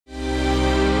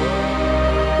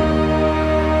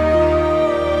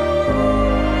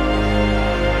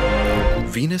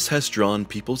Venus has drawn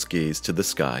people's gaze to the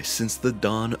sky since the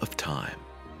dawn of time.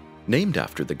 Named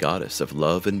after the goddess of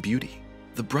love and beauty,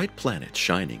 the bright planet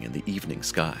shining in the evening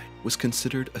sky was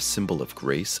considered a symbol of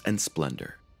grace and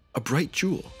splendor, a bright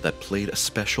jewel that played a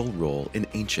special role in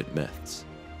ancient myths.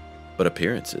 But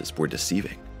appearances were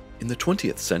deceiving. In the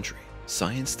 20th century,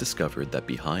 science discovered that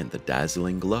behind the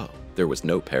dazzling glow, there was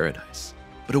no paradise,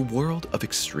 but a world of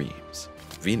extremes.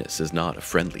 Venus is not a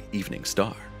friendly evening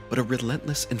star, but a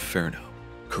relentless inferno.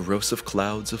 Corrosive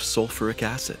clouds of sulfuric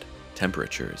acid,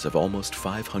 temperatures of almost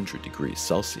 500 degrees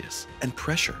Celsius, and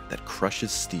pressure that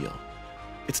crushes steel.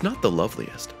 It's not the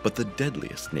loveliest, but the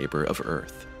deadliest neighbor of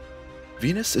Earth.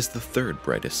 Venus is the third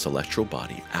brightest celestial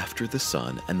body after the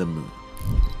Sun and the Moon.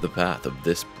 The path of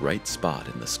this bright spot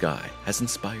in the sky has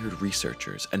inspired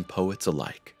researchers and poets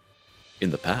alike. In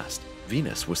the past,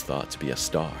 Venus was thought to be a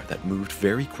star that moved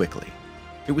very quickly.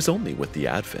 It was only with the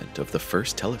advent of the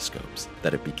first telescopes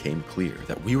that it became clear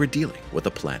that we were dealing with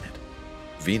a planet.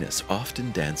 Venus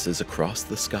often dances across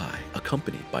the sky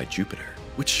accompanied by Jupiter,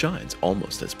 which shines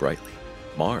almost as brightly.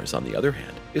 Mars, on the other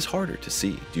hand, is harder to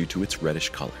see due to its reddish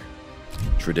color.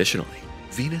 Traditionally,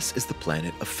 Venus is the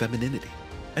planet of femininity,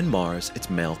 and Mars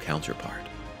its male counterpart.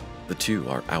 The two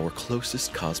are our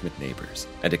closest cosmic neighbors,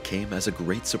 and it came as a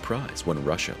great surprise when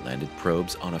Russia landed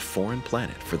probes on a foreign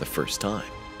planet for the first time.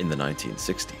 In the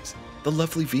 1960s, the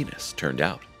lovely Venus turned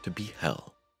out to be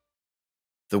hell.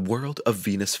 The world of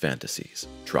Venus fantasies,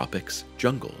 tropics,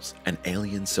 jungles, and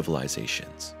alien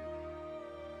civilizations.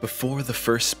 Before the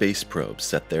first space probes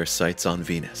set their sights on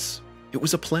Venus, it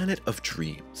was a planet of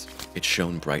dreams. It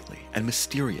shone brightly and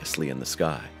mysteriously in the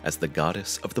sky as the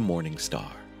goddess of the morning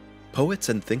star. Poets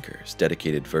and thinkers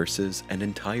dedicated verses and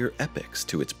entire epics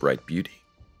to its bright beauty.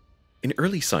 In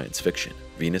early science fiction,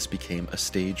 Venus became a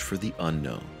stage for the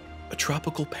unknown, a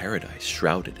tropical paradise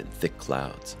shrouded in thick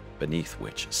clouds, beneath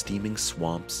which steaming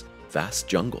swamps, vast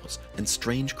jungles, and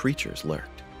strange creatures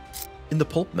lurked. In the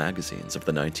pulp magazines of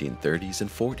the 1930s and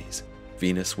 40s,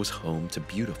 Venus was home to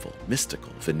beautiful,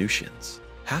 mystical Venusians,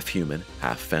 half human,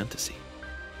 half fantasy.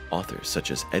 Authors such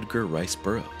as Edgar Rice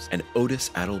Burroughs and Otis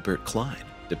Adelbert Klein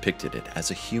depicted it as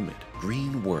a humid,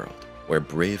 green world where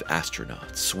brave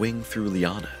astronauts swing through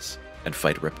lianas and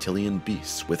fight reptilian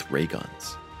beasts with ray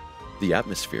guns. The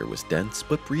atmosphere was dense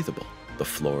but breathable, the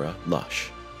flora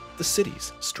lush, the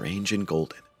cities strange and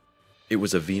golden. It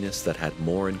was a Venus that had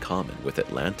more in common with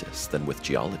Atlantis than with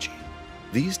geology.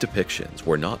 These depictions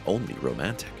were not only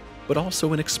romantic, but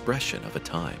also an expression of a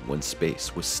time when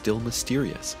space was still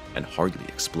mysterious and hardly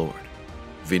explored.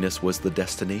 Venus was the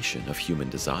destination of human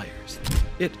desires.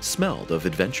 It smelled of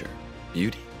adventure,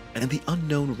 beauty, and the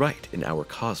unknown right in our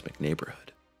cosmic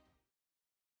neighborhood.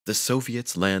 The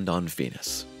Soviets land on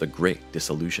Venus, the Great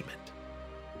Disillusionment.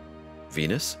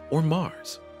 Venus or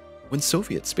Mars? When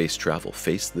Soviet space travel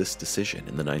faced this decision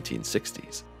in the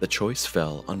 1960s, the choice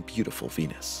fell on beautiful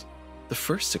Venus. The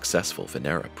first successful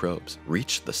Venera probes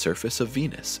reached the surface of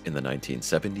Venus in the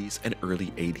 1970s and early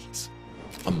 80s,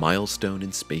 a milestone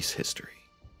in space history.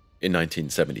 In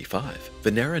 1975,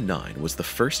 Venera 9 was the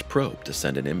first probe to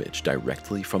send an image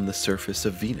directly from the surface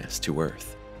of Venus to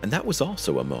Earth, and that was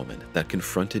also a moment that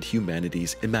confronted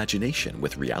humanity's imagination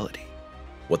with reality.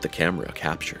 What the camera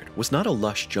captured was not a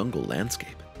lush jungle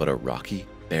landscape, but a rocky,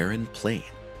 barren plain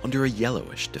under a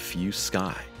yellowish, diffuse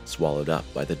sky swallowed up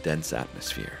by the dense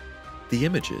atmosphere. The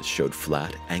images showed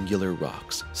flat, angular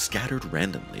rocks scattered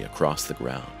randomly across the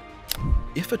ground.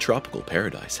 If a tropical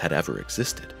paradise had ever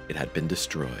existed, it had been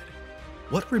destroyed.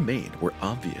 What remained were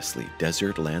obviously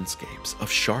desert landscapes of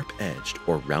sharp-edged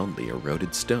or roundly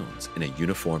eroded stones in a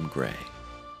uniform gray.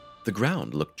 The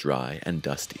ground looked dry and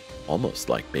dusty, almost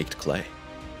like baked clay.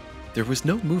 There was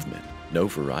no movement, no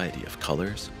variety of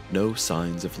colors, no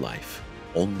signs of life,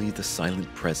 only the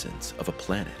silent presence of a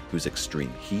planet whose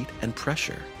extreme heat and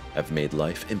pressure have made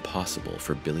life impossible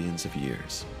for billions of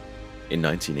years. In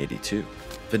 1982,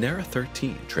 Venera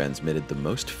 13 transmitted the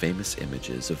most famous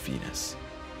images of Venus.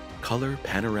 Color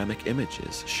panoramic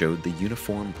images showed the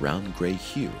uniform brown-gray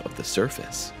hue of the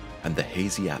surface and the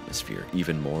hazy atmosphere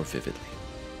even more vividly.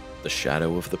 The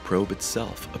shadow of the probe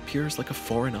itself appears like a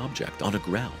foreign object on a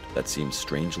ground that seems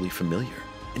strangely familiar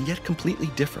and yet completely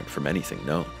different from anything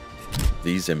known.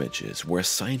 These images were a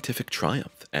scientific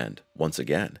triumph and, once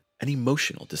again, an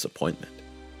emotional disappointment.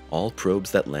 All probes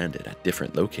that landed at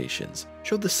different locations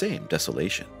showed the same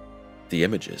desolation. The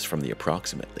images from the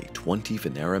approximately 20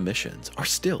 Venera missions are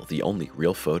still the only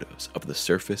real photos of the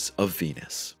surface of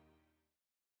Venus.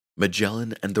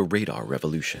 Magellan and the Radar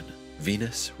Revolution,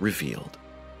 Venus Revealed.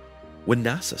 When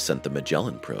NASA sent the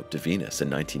Magellan probe to Venus in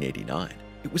 1989,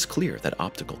 it was clear that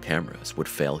optical cameras would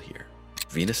fail here.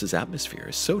 Venus's atmosphere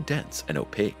is so dense and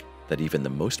opaque that even the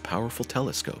most powerful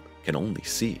telescope can only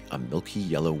see a milky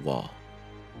yellow wall.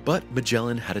 But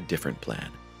Magellan had a different plan.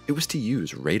 It was to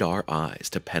use radar eyes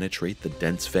to penetrate the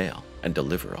dense veil and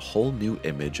deliver a whole new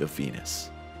image of Venus.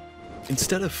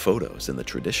 Instead of photos in the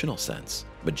traditional sense,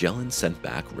 Magellan sent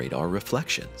back radar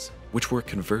reflections, which were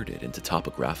converted into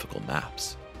topographical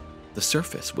maps. The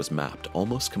surface was mapped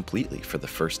almost completely for the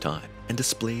first time and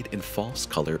displayed in false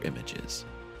color images.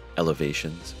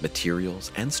 Elevations,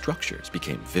 materials, and structures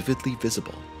became vividly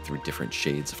visible through different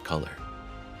shades of color.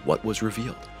 What was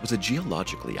revealed was a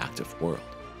geologically active world: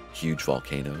 huge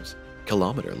volcanoes,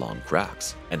 kilometer-long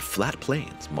cracks, and flat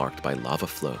plains marked by lava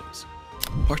flows.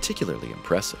 Particularly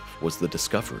impressive was the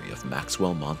discovery of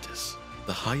Maxwell Montes,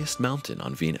 the highest mountain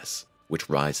on Venus, which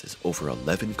rises over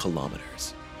 11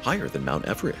 kilometers, higher than Mount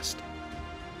Everest.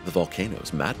 The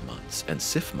volcanoes Madmons and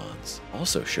Sifmons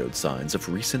also showed signs of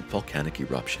recent volcanic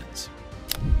eruptions.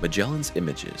 Magellan's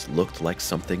images looked like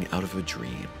something out of a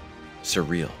dream: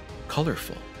 surreal,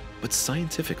 colorful, but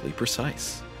scientifically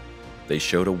precise. They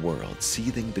showed a world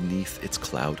seething beneath its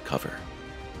cloud cover.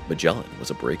 Magellan was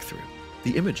a breakthrough.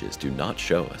 The images do not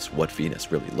show us what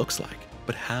Venus really looks like,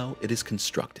 but how it is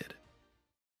constructed.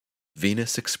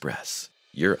 Venus Express,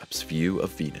 Europe's view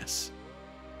of Venus.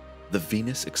 The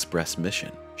Venus Express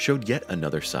mission showed yet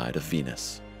another side of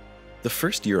Venus. The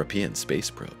first European space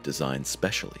probe designed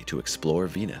specially to explore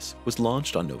Venus was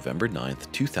launched on November 9,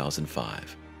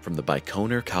 2005, from the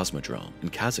Baikonur Cosmodrome in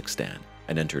Kazakhstan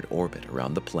and entered orbit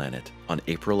around the planet on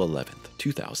April 11,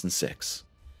 2006.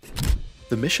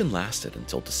 The mission lasted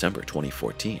until December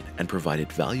 2014 and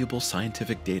provided valuable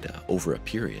scientific data over a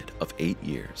period of 8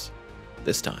 years.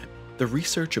 This time, the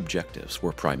research objectives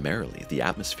were primarily the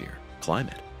atmosphere,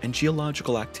 climate, and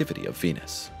geological activity of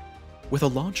Venus. With a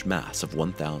launch mass of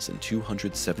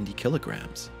 1,270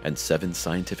 kilograms and 7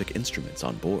 scientific instruments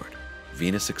on board,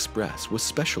 Venus Express was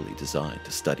specially designed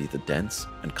to study the dense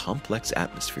and complex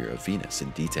atmosphere of Venus in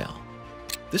detail.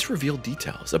 This revealed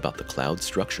details about the cloud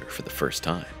structure for the first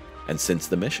time, and since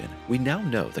the mission, we now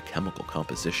know the chemical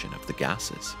composition of the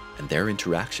gases and their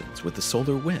interactions with the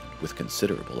solar wind with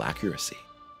considerable accuracy.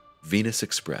 Venus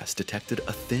Express detected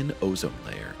a thin ozone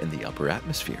layer in the upper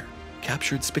atmosphere,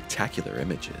 captured spectacular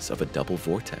images of a double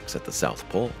vortex at the South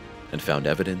Pole, and found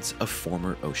evidence of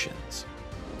former oceans.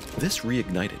 This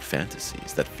reignited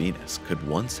fantasies that Venus could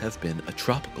once have been a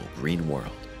tropical green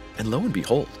world, and lo and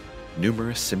behold,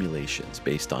 numerous simulations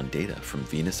based on data from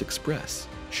Venus Express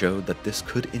showed that this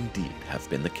could indeed have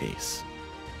been the case.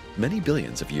 Many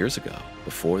billions of years ago,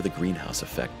 before the greenhouse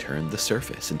effect turned the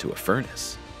surface into a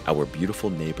furnace, our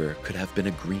beautiful neighbor could have been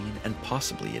a green and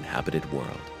possibly inhabited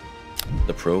world.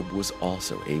 The probe was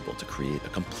also able to create a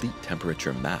complete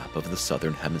temperature map of the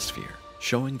southern hemisphere,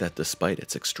 showing that despite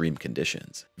its extreme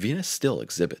conditions, Venus still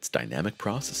exhibits dynamic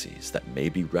processes that may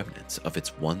be remnants of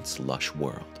its once lush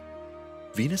world.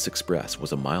 Venus Express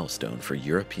was a milestone for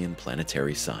European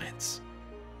planetary science.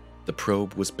 The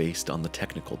probe was based on the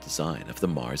technical design of the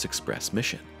Mars Express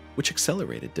mission, which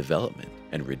accelerated development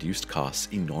and reduced costs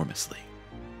enormously.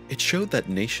 It showed that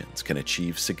nations can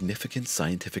achieve significant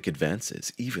scientific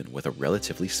advances even with a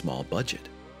relatively small budget,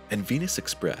 and Venus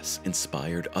Express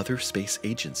inspired other space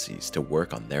agencies to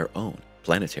work on their own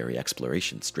planetary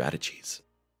exploration strategies.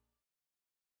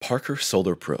 Parker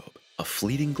Solar Probe, a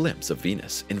fleeting glimpse of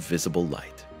Venus in visible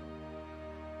light.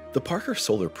 The Parker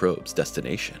Solar Probe's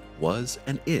destination was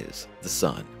and is the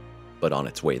Sun, but on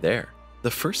its way there,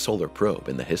 the first solar probe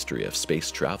in the history of space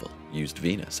travel used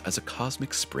Venus as a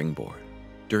cosmic springboard.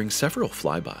 During several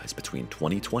flybys between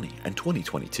 2020 and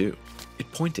 2022,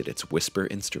 it pointed its Whisper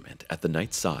instrument at the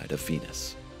night side of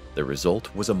Venus. The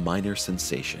result was a minor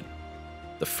sensation: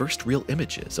 the first real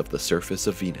images of the surface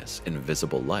of Venus in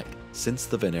visible light since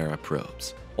the Venera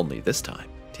probes, only this time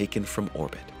taken from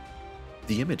orbit.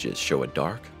 The images show a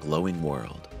dark, glowing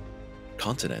world.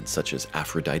 Continents such as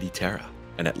Aphrodite Terra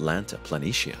and Atlanta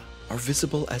Planitia are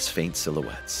visible as faint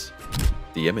silhouettes.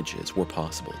 The images were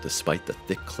possible despite the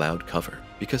thick cloud cover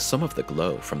because some of the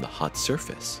glow from the hot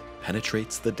surface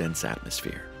penetrates the dense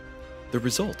atmosphere. The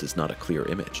result is not a clear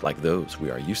image like those we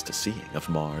are used to seeing of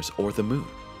Mars or the Moon,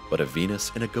 but a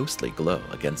Venus in a ghostly glow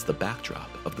against the backdrop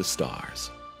of the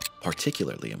stars.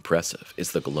 Particularly impressive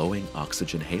is the glowing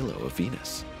oxygen halo of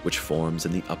Venus, which forms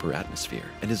in the upper atmosphere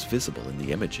and is visible in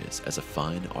the images as a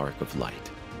fine arc of light.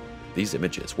 These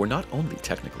images were not only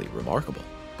technically remarkable,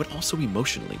 but also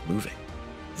emotionally moving.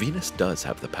 Venus does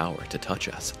have the power to touch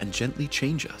us and gently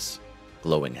change us,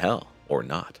 glowing hell or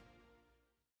not.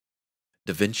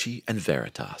 Da Vinci and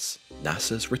Veritas,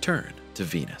 NASA's return to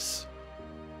Venus.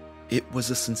 It was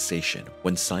a sensation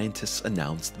when scientists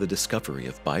announced the discovery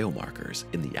of biomarkers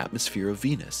in the atmosphere of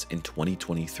Venus in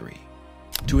 2023.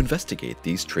 To investigate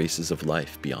these traces of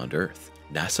life beyond Earth,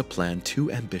 NASA planned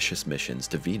 2 ambitious missions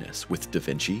to Venus with Da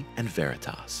Vinci and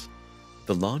Veritas.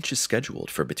 The launch is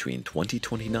scheduled for between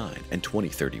 2029 and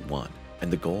 2031, and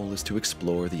the goal is to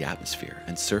explore the atmosphere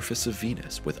and surface of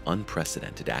Venus with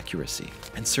unprecedented accuracy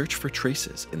and search for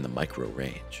traces in the micro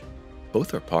range.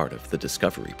 Both are part of the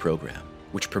Discovery program,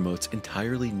 which promotes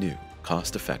entirely new,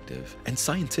 cost-effective, and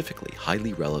scientifically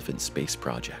highly relevant space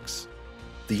projects.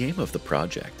 The aim of the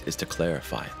project is to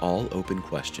clarify all open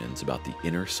questions about the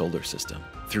inner solar system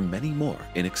through many more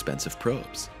inexpensive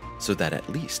probes, so that at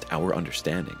least our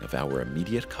understanding of our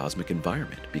immediate cosmic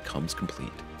environment becomes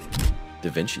complete. Da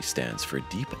Vinci stands for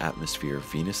Deep Atmosphere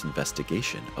Venus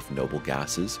Investigation of Noble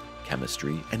Gases,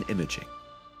 Chemistry, and Imaging.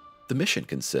 The mission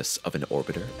consists of an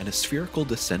orbiter and a spherical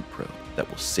descent probe that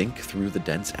will sink through the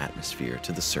dense atmosphere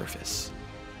to the surface.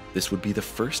 This would be the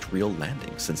first real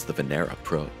landing since the Venera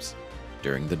probes.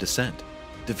 During the descent,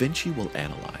 Da Vinci will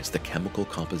analyze the chemical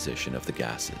composition of the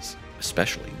gases,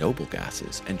 especially noble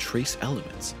gases and trace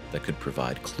elements that could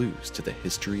provide clues to the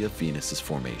history of Venus's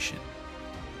formation.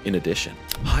 In addition,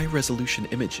 high-resolution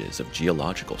images of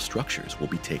geological structures will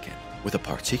be taken, with a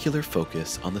particular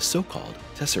focus on the so-called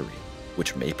tesserae,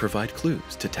 which may provide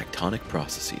clues to tectonic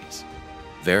processes.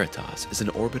 Veritas is an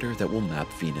orbiter that will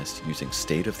map Venus using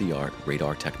state-of-the-art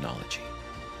radar technology.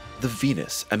 The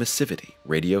Venus Emissivity,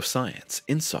 Radioscience,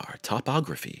 INSAR,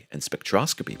 Topography, and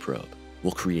Spectroscopy probe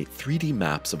will create 3D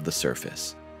maps of the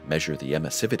surface, measure the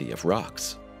emissivity of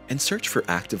rocks, and search for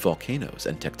active volcanoes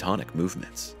and tectonic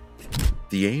movements.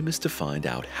 The aim is to find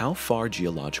out how far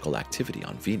geological activity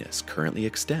on Venus currently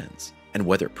extends, and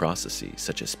whether processes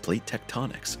such as plate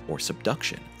tectonics or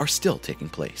subduction are still taking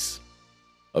place.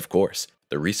 Of course,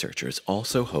 the researchers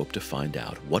also hope to find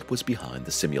out what was behind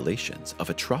the simulations of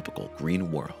a tropical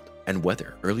green world, and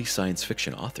whether early science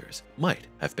fiction authors might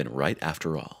have been right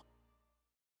after all.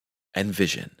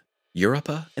 Envision,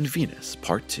 Europa and Venus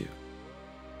Part 2.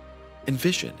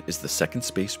 Envision is the second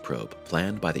space probe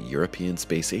planned by the European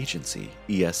Space Agency,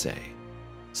 ESA.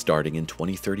 Starting in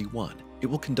 2031, it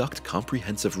will conduct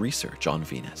comprehensive research on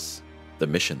Venus. The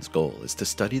mission's goal is to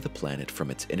study the planet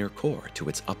from its inner core to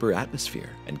its upper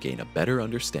atmosphere and gain a better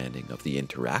understanding of the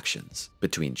interactions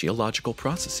between geological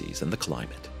processes and the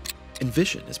climate.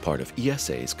 Envision is part of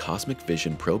ESA's Cosmic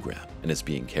Vision program and is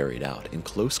being carried out in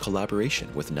close collaboration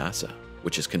with NASA,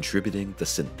 which is contributing the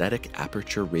Synthetic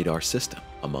Aperture Radar System,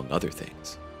 among other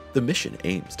things. The mission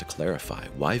aims to clarify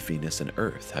why Venus and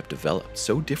Earth have developed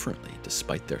so differently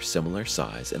despite their similar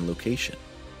size and location.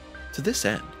 To this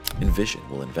end, Envision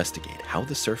will investigate how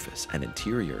the surface and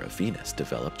interior of Venus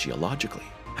developed geologically,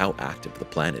 how active the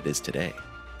planet is today,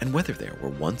 and whether there were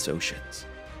once oceans.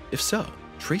 If so,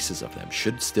 traces of them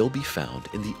should still be found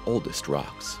in the oldest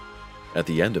rocks. At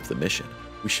the end of the mission,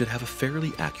 we should have a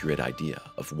fairly accurate idea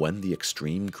of when the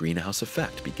extreme greenhouse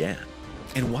effect began,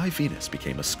 and why Venus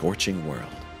became a scorching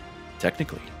world.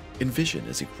 Technically, Envision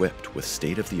is equipped with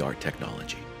state-of-the-art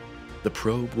technology. The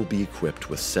probe will be equipped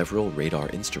with several radar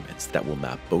instruments that will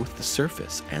map both the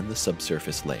surface and the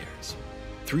subsurface layers.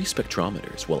 3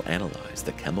 spectrometers will analyze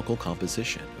the chemical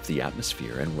composition of the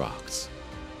atmosphere and rocks.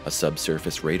 A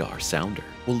subsurface radar sounder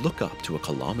will look up to 1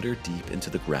 kilometer deep into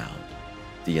the ground.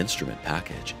 The instrument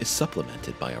package is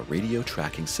supplemented by a radio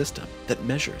tracking system that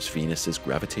measures Venus's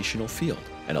gravitational field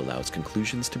and allows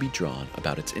conclusions to be drawn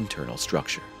about its internal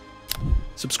structure.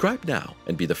 Subscribe now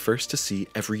and be the first to see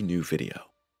every new video.